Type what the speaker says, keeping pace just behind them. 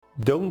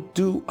Don't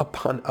do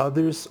upon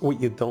others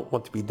what you don't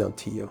want to be done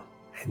to you.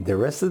 And the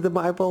rest of the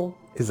Bible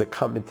is a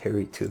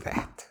commentary to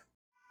that.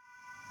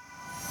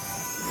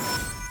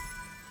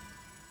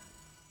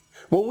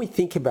 When we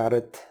think about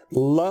it,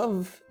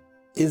 love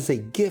is a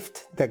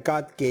gift that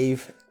God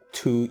gave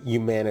to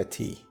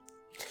humanity.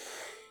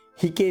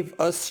 He gave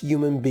us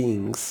human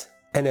beings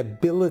an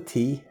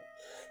ability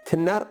to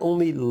not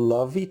only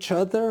love each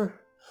other,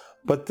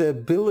 but the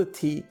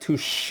ability to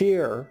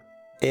share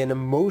an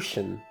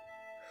emotion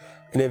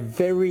in a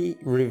very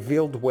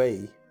revealed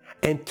way,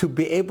 and to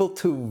be able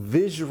to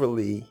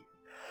visually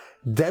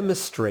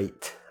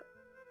demonstrate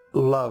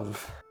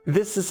love.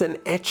 This is an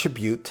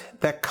attribute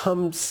that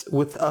comes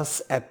with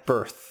us at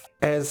birth.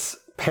 As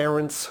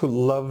parents who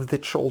love the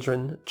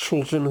children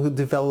who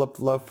develop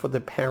love for the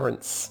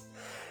parents,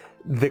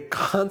 the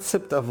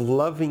concept of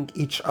loving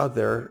each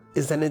other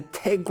is an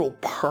integral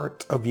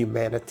part of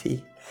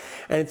humanity,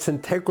 and it's an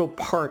integral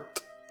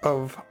part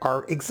of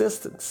our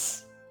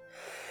existence.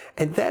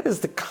 And that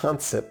is the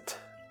concept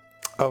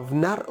of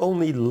not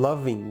only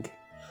loving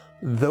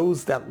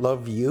those that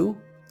love you,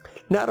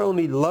 not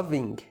only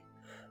loving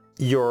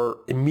your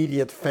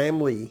immediate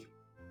family,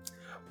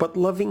 but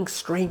loving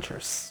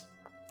strangers.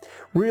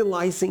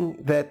 Realizing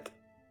that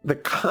the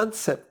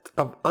concept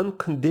of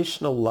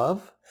unconditional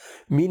love,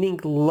 meaning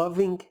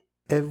loving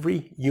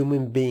every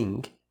human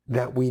being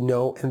that we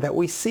know and that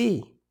we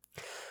see.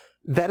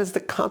 That is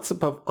the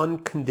concept of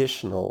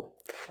unconditional.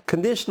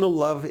 Conditional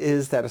love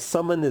is that if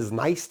someone is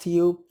nice to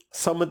you,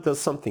 someone does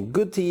something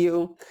good to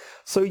you,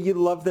 so you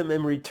love them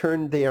in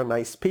return. They are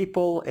nice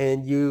people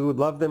and you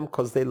love them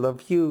because they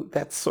love you.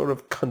 That's sort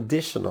of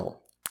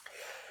conditional.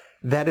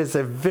 That is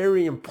a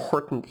very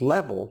important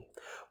level.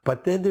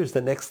 But then there's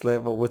the next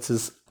level, which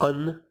is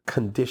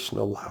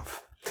unconditional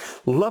love.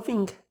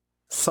 Loving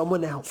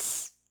someone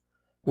else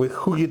with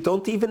who you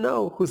don't even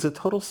know, who's a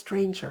total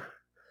stranger,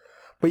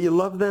 but you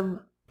love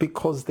them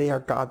because they are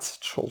God's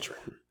children.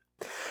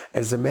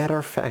 As a matter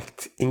of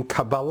fact, in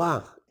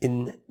Kabbalah,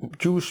 in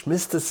Jewish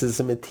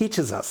mysticism, it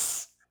teaches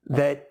us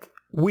that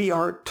we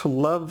are to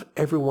love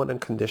everyone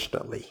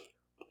unconditionally.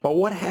 But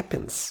what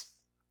happens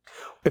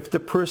if the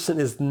person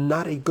is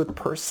not a good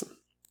person?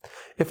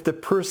 If the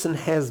person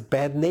has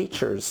bad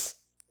natures?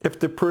 If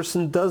the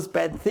person does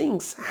bad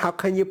things, how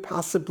can you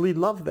possibly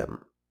love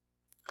them?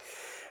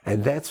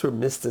 And that's where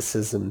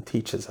mysticism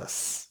teaches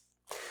us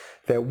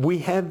that we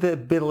have the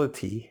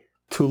ability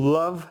to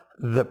love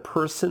the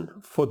person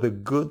for the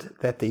good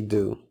that they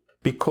do,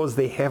 because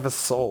they have a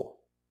soul.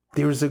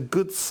 There is a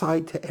good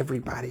side to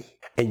everybody,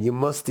 and you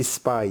must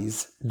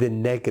despise the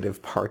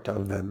negative part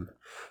of them.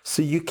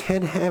 So you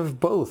can have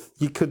both.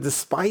 You could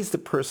despise the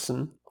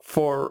person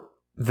for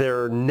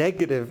their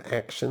negative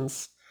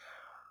actions,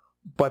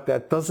 but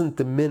that doesn't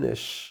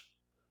diminish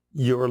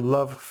your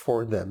love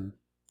for them.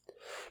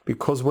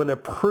 Because when a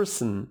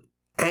person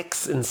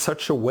acts in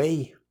such a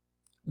way,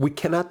 we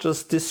cannot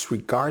just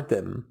disregard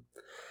them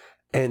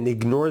and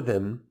ignore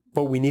them,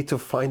 but we need to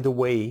find a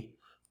way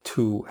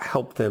to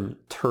help them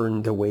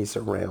turn the ways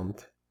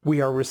around.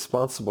 We are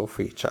responsible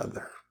for each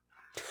other.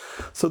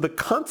 So the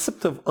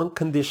concept of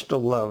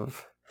unconditional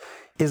love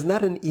is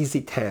not an easy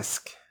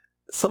task.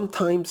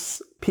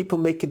 Sometimes people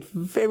make it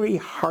very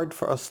hard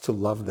for us to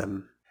love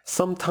them.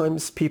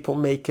 Sometimes people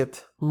make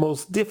it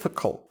most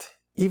difficult.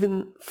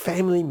 Even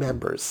family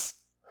members,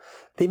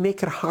 they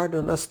make it hard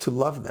on us to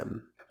love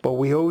them. But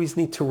we always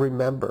need to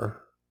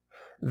remember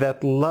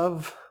that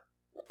love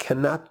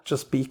cannot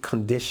just be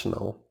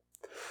conditional,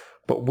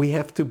 but we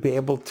have to be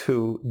able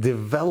to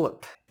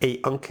develop an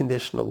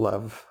unconditional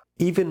love,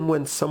 even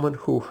when someone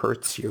who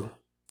hurts you,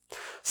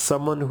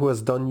 someone who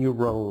has done you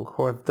wrong,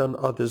 who have done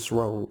others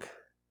wrong,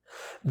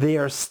 they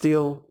are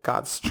still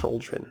God's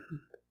children.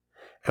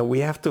 And we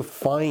have to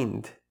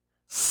find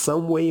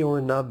some way or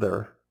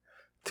another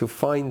to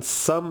find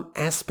some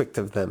aspect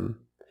of them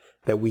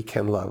that we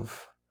can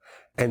love,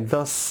 and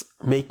thus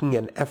making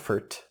an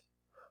effort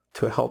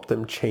to help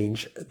them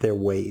change their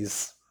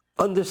ways.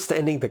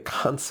 Understanding the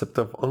concept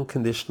of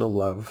unconditional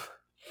love,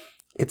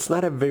 it's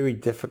not a very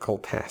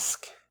difficult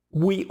task.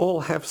 We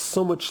all have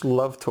so much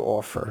love to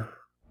offer,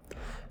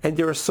 and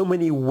there are so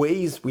many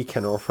ways we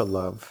can offer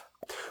love.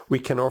 We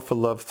can offer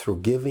love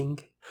through giving.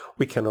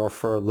 We can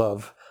offer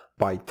love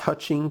by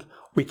touching.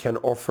 We can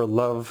offer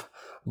love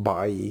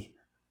by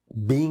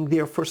being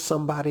there for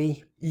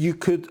somebody. You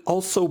could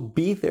also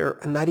be there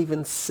and not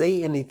even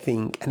say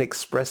anything and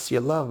express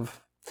your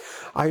love.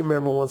 I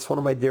remember once one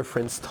of my dear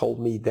friends told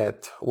me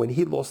that when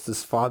he lost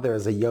his father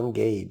as a young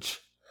age,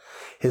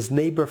 his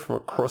neighbor from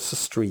across the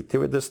street, they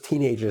were just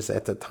teenagers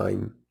at the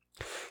time,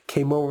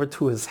 came over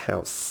to his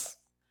house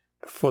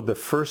for the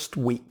first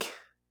week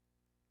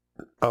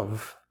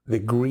of the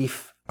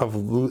grief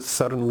of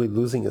suddenly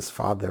losing his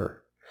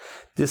father.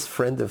 This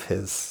friend of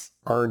his,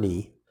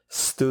 Arnie,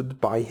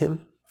 stood by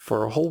him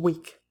for a whole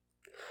week,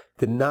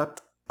 did not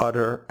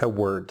utter a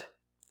word.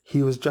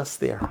 He was just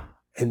there.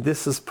 And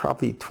this is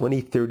probably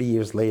 20, 30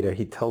 years later.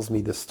 He tells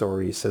me the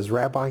story. He says,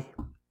 Rabbi,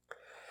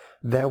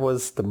 that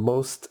was the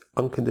most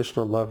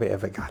unconditional love I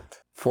ever got.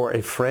 for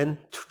a friend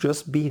to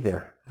just be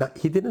there.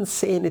 He didn't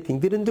say anything,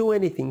 didn't do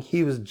anything.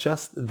 He was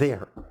just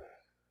there.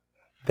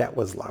 That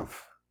was love.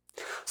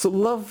 So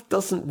love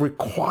doesn't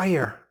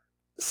require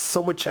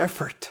so much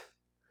effort.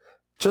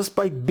 Just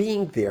by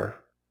being there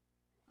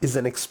is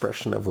an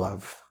expression of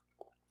love.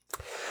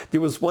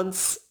 There was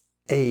once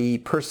a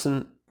person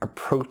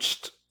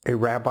approached a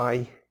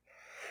rabbi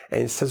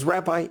and he says,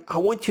 "Rabbi, I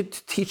want you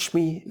to teach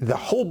me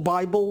the whole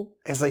Bible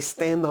as I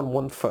stand on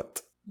one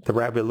foot." The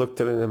rabbi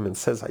looked at him and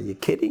says, "Are you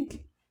kidding?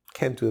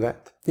 Can't do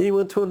that." Then he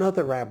went to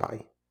another rabbi,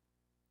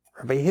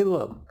 Rabbi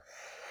Hillel,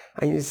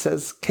 and he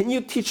says, "Can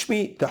you teach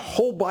me the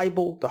whole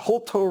Bible, the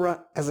whole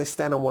Torah as I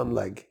stand on one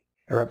leg?"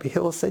 And Rabbi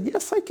Hillel said,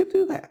 "Yes, I could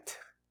do that."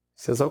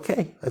 He says,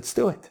 "Okay, let's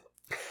do it."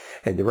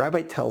 And the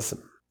rabbi tells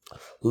him,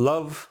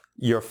 "Love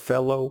your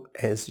fellow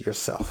as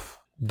yourself.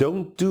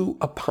 Don't do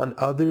upon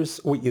others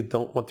what you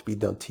don't want to be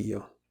done to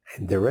you."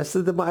 And the rest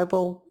of the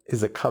Bible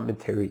is a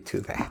commentary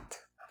to that.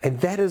 And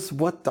that is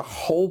what the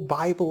whole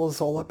Bible is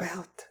all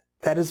about.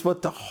 That is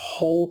what the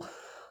whole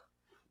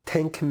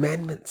Ten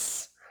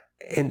Commandments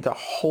and the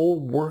whole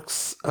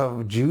works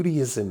of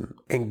Judaism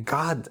and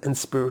God and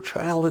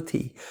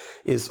spirituality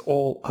is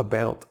all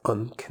about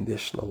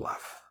unconditional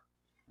love.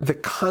 The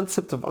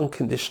concept of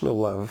unconditional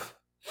love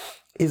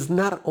is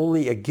not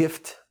only a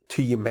gift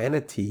to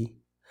humanity,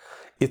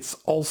 it's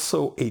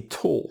also a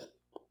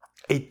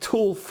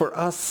tool for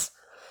us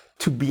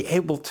to be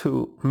able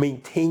to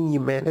maintain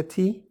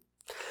humanity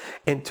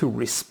and to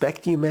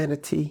respect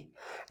humanity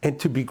and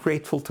to be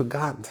grateful to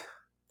God.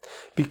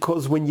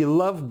 Because when you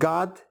love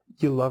God,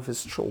 you love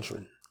his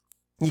children.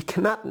 You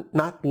cannot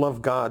not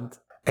love God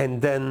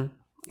and then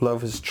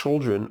love his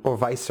children, or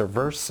vice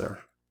versa.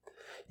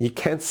 You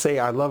can't say,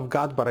 "I love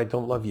God, but I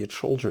don't love your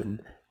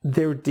children."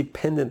 They're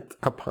dependent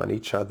upon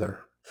each other.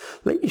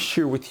 Let me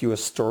share with you a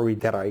story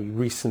that I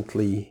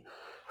recently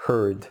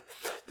heard.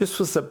 This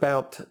was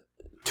about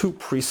two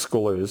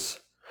preschoolers,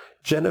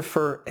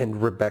 Jennifer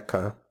and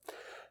Rebecca.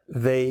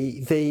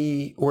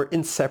 They were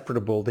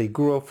inseparable. They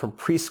grew up from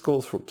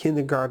preschool, through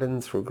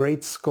kindergarten, through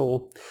grade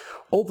school,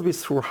 all the way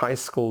through high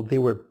school. They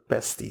were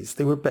besties.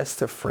 They were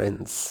best of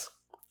friends.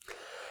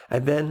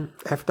 And then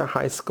after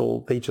high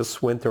school, they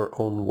just went their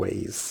own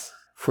ways.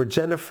 For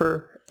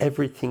Jennifer,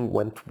 everything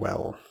went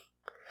well.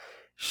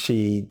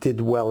 She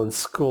did well in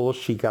school.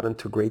 She got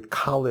into great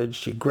college.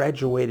 She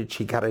graduated.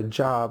 She got a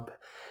job.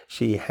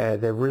 She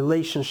had a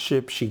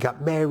relationship. She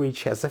got married.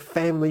 She has a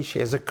family. She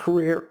has a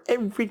career.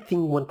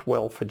 Everything went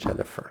well for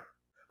Jennifer.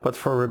 But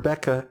for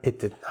Rebecca, it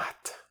did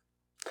not.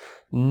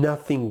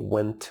 Nothing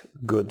went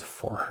good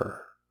for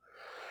her.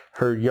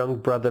 Her young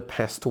brother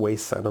passed away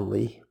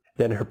suddenly.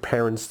 Then her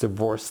parents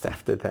divorced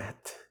after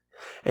that.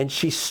 And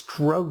she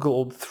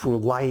struggled through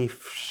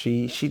life.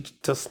 She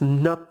just,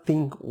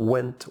 nothing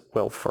went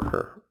well for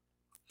her.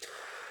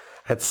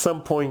 At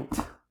some point,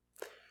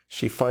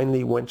 she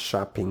finally went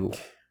shopping,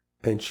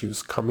 and she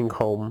was coming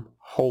home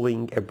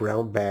holding a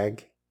brown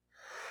bag.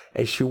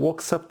 As she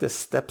walks up the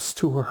steps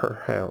to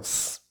her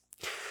house,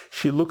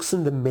 she looks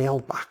in the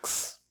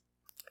mailbox,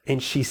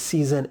 and she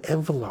sees an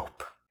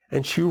envelope,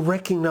 and she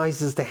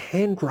recognizes the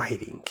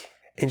handwriting,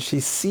 and she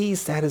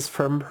sees that is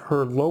from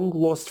her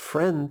long-lost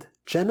friend,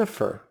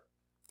 Jennifer,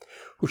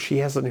 who she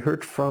hasn't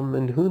heard from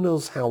in who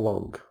knows how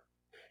long.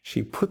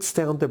 She puts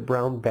down the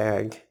brown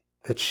bag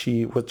that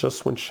she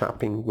just went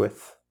shopping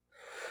with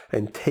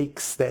and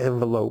takes the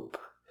envelope,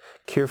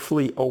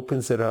 carefully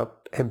opens it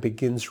up, and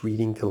begins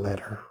reading the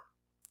letter.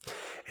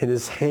 It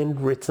is a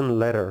handwritten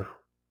letter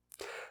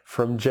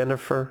from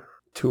Jennifer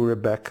to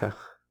Rebecca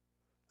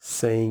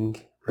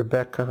saying,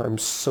 "Rebecca, I'm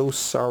so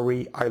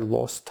sorry I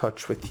lost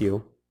touch with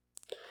you.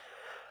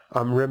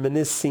 I'm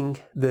reminiscing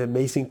the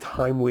amazing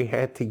time we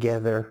had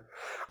together,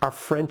 our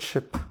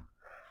friendship,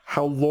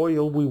 how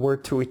loyal we were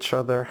to each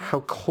other, how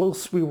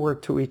close we were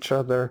to each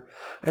other,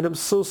 and I'm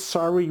so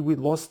sorry we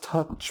lost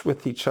touch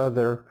with each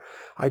other.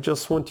 I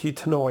just want you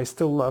to know I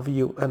still love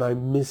you and I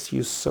miss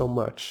you so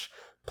much.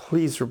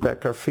 Please,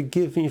 Rebecca,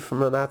 forgive me for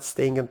not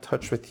staying in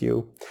touch with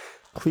you.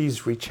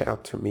 Please reach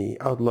out to me.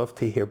 I'd love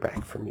to hear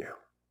back from you.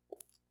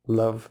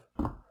 Love,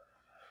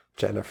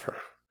 Jennifer."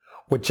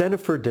 What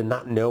Jennifer did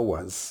not know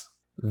was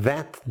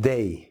that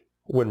day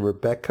when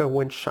Rebecca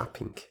went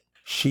shopping,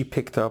 she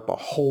picked up a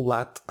whole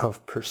lot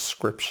of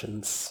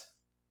prescriptions.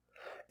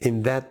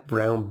 In that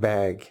brown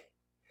bag,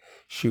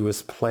 she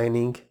was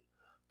planning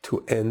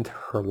to end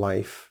her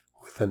life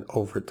with an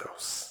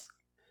overdose.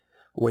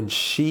 When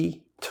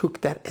she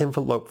took that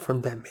envelope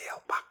from that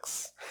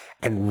mailbox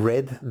and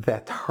read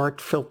that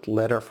heartfelt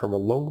letter from a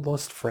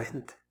long-lost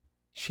friend,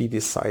 she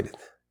decided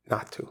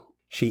not to.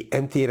 She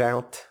emptied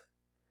out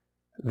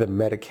the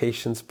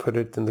medications, put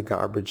it in the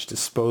garbage,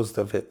 disposed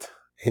of it,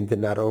 and did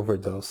not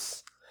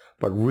overdose,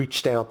 but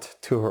reached out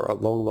to her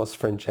long-lost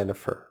friend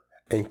Jennifer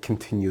and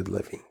continued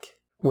living.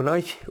 When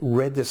I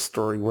read this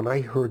story, when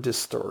I heard this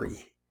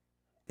story,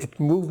 it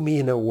moved me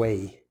in a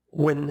way.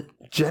 When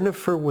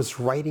Jennifer was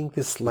writing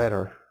this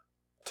letter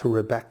to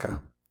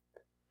Rebecca,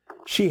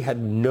 she had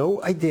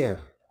no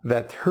idea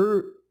that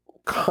her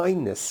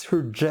kindness,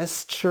 her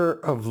gesture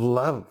of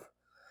love,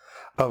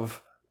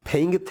 of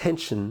paying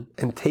attention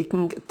and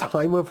taking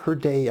time of her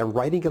day and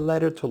writing a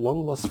letter to a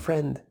long-lost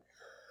friend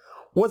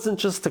wasn't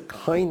just a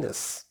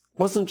kindness,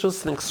 wasn't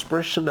just an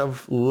expression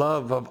of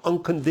love, of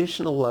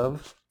unconditional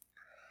love.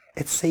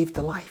 It saved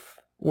a life.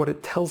 What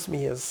it tells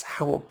me is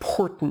how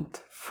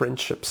important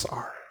friendships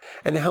are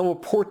and how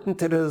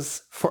important it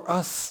is for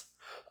us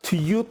to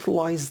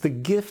utilize the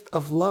gift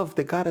of love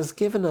that God has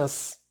given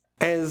us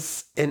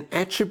as an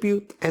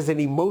attribute, as an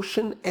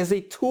emotion, as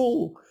a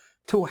tool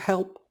to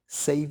help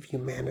save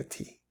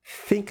humanity.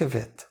 Think of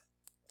it.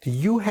 Do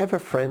you have a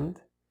friend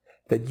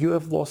that you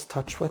have lost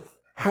touch with?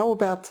 How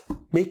about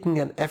making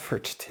an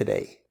effort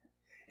today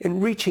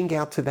and reaching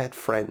out to that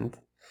friend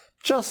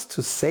just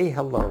to say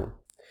hello?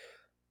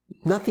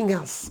 Nothing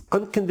else,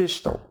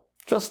 unconditional,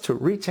 just to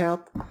reach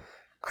out.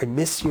 I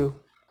miss you.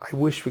 I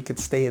wish we could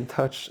stay in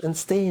touch, and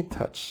stay in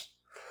touch.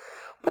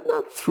 But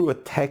not through a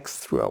text,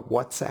 through a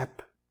WhatsApp,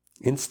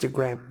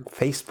 Instagram,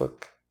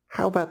 Facebook.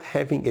 How about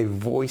having a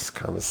voice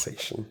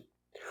conversation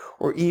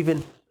or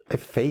even a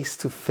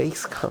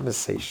face-to-face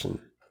conversation?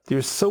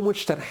 There's so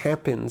much that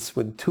happens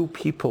when two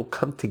people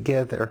come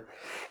together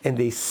and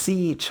they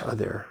see each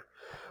other.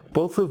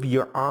 Both of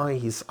your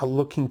eyes are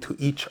looking to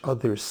each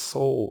other's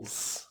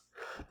souls.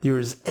 There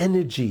is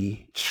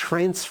energy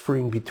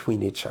transferring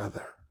between each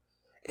other.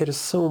 It is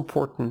so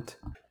important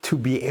to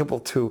be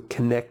able to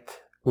connect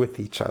with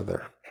each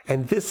other.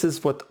 And this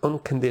is what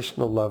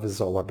unconditional love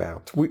is all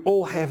about. We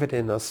all have it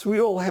in us.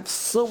 We all have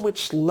so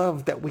much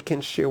love that we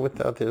can share with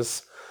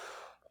others.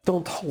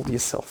 Don't hold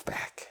yourself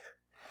back.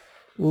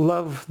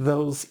 Love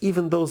those,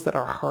 even those that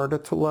are harder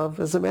to love.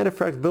 As a matter of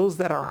fact, those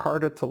that are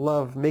harder to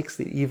love makes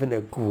it even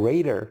a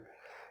greater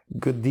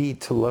good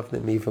deed to love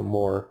them even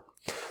more.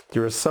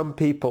 There are some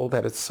people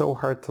that it's so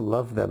hard to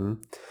love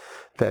them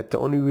that the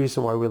only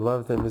reason why we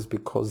love them is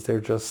because they're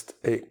just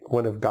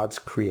one of God's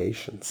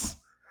creations.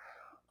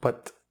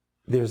 But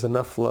there's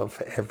enough love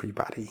for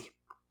everybody.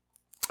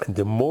 And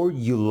the more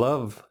you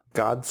love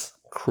God's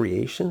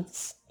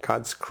creations,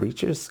 God's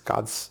creatures,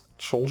 God's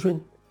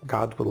children,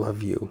 God will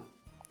love you.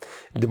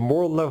 The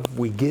more love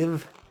we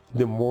give,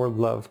 the more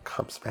love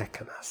comes back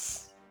on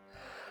us.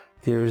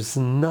 There's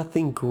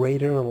nothing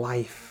greater in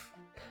life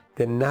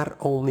than not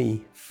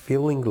only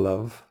feeling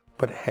love,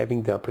 but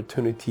having the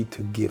opportunity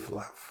to give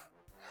love.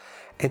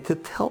 And to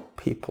tell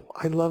people,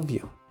 I love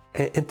you.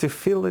 And to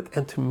feel it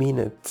and to mean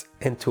it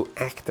and to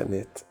act on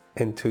it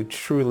and to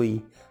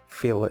truly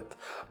feel it.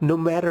 No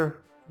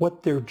matter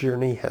what their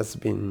journey has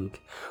been.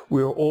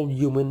 We're all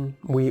human.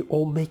 We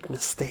all make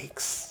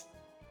mistakes.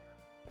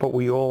 But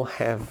we all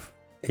have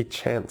a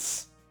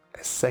chance,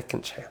 a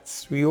second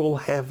chance. We all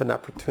have an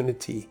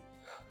opportunity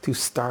to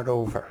start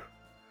over.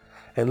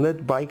 And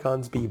let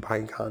bygones be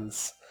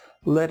bygones.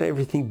 Let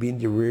everything be in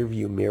the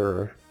rearview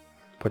mirror.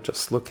 But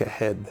just look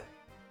ahead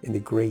in the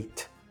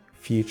great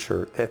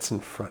future that's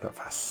in front of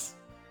us.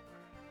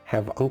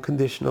 Have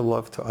unconditional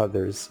love to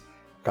others.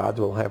 God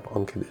will have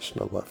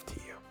unconditional love to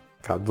you.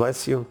 God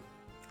bless you.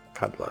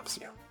 God loves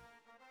you.